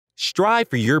Strive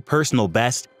for your personal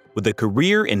best with a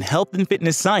career in health and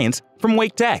fitness science from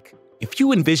Wake Tech. If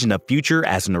you envision a future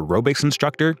as an aerobics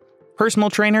instructor, personal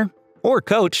trainer, or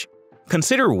coach,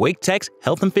 consider Wake Tech's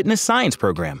Health and Fitness Science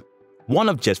program, one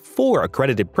of just 4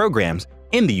 accredited programs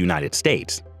in the United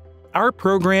States. Our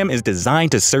program is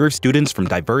designed to serve students from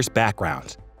diverse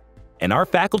backgrounds, and our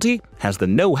faculty has the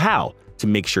know-how to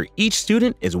make sure each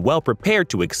student is well prepared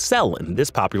to excel in this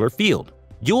popular field.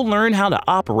 You'll learn how to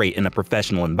operate in a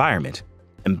professional environment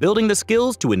and building the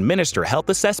skills to administer health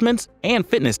assessments and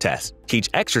fitness tests, teach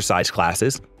exercise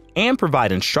classes, and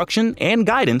provide instruction and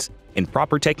guidance in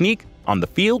proper technique on the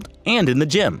field and in the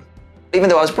gym. Even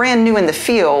though I was brand new in the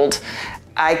field,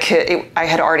 I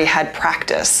had already had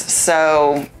practice,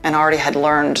 and already had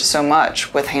learned so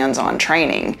much with hands-on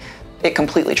training. It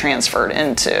completely transferred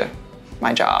into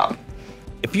my job.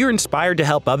 If you're inspired to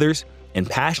help others and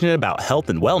passionate about health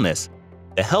and wellness,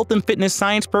 the Health and Fitness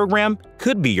Science program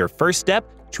could be your first step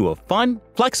to a fun,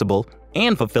 flexible,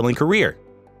 and fulfilling career.